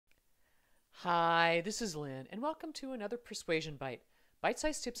Hi, this is Lynn, and welcome to another Persuasion Byte.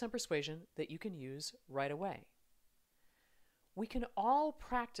 Bite-sized tips on persuasion that you can use right away. We can all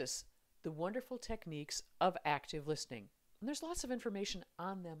practice the wonderful techniques of active listening, and there's lots of information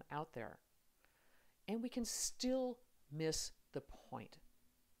on them out there. And we can still miss the point.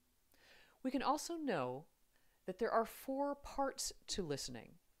 We can also know that there are 4 parts to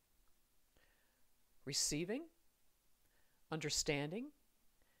listening: receiving, understanding,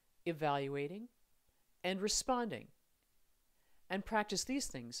 evaluating, and responding, and practice these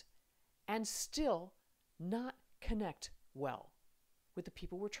things and still not connect well with the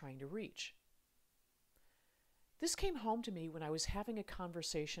people we're trying to reach. This came home to me when I was having a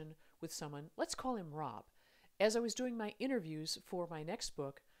conversation with someone, let's call him Rob, as I was doing my interviews for my next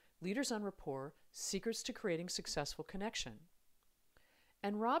book, Leaders on Rapport: Secrets to Creating Successful Connection.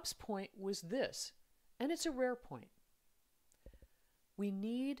 And Rob's point was this, and it's a rare point. We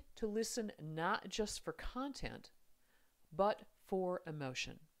need to listen not just for content, but for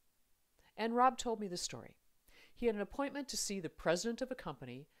emotion. And Rob told me this story. He had an appointment to see the president of a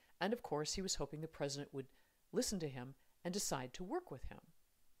company, and of course he was hoping the president would listen to him and decide to work with him.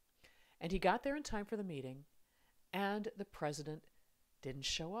 And he got there in time for the meeting, and the president didn't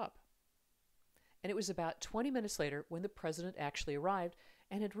show up. And it was about 20 minutes later when the president actually arrived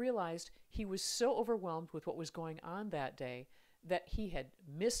and had realized he was so overwhelmed with what was going on that day that he had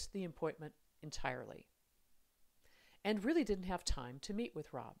missed the appointment entirely and really didn't have time to meet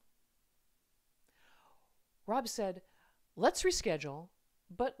with Rob. Rob said, "Let's reschedule,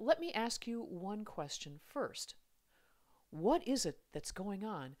 but let me ask you one question first. What is it that's going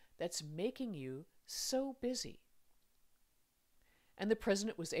on that's making you so busy?" And the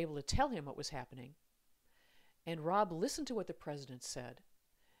president was able to tell him what was happening. And Rob listened to what the president said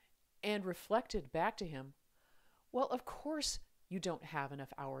and reflected back to him, well, of course you don't have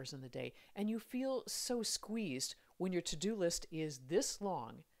enough hours in the day, and you feel so squeezed when your to-do list is this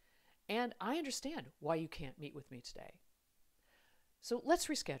long, and I understand why you can't meet with me today. So let's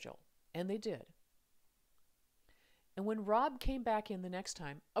reschedule. And they did. And when Rob came back in the next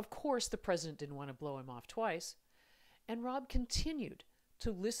time, of course the president didn't want to blow him off twice, and Rob continued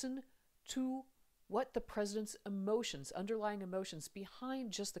to listen to what the president's emotions, underlying emotions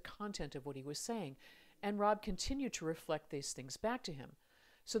behind just the content of what he was saying. And Rob continued to reflect these things back to him.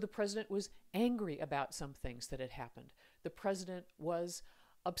 So the president was angry about some things that had happened. The president was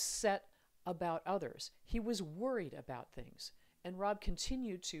upset about others. He was worried about things. And Rob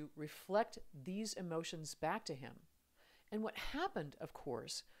continued to reflect these emotions back to him. And what happened, of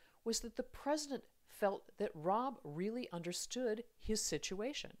course, was that the president felt that Rob really understood his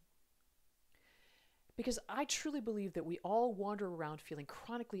situation. Because I truly believe that we all wander around feeling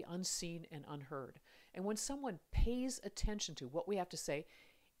chronically unseen and unheard. And when someone pays attention to what we have to say,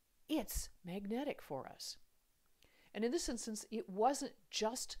 it's magnetic for us. And in this instance, it wasn't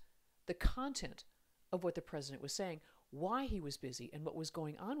just the content of what the president was saying, why he was busy and what was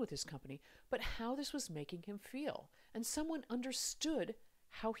going on with his company, but how this was making him feel. And someone understood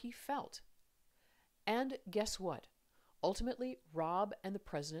how he felt. And guess what? Ultimately, Rob and the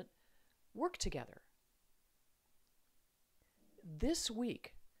president worked together. This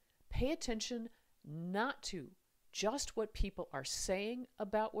week, pay attention not to just what people are saying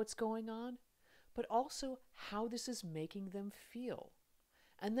about what's going on, but also how this is making them feel.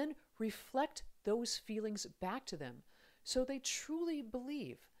 And then reflect those feelings back to them so they truly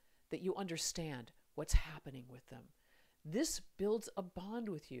believe that you understand what's happening with them. This builds a bond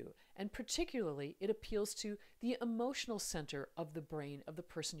with you, and particularly it appeals to the emotional center of the brain of the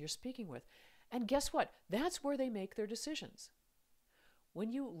person you're speaking with. And guess what? That's where they make their decisions.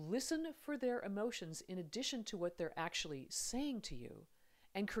 When you listen for their emotions in addition to what they're actually saying to you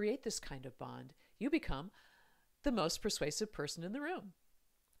and create this kind of bond, you become the most persuasive person in the room.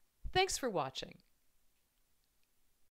 Thanks for watching.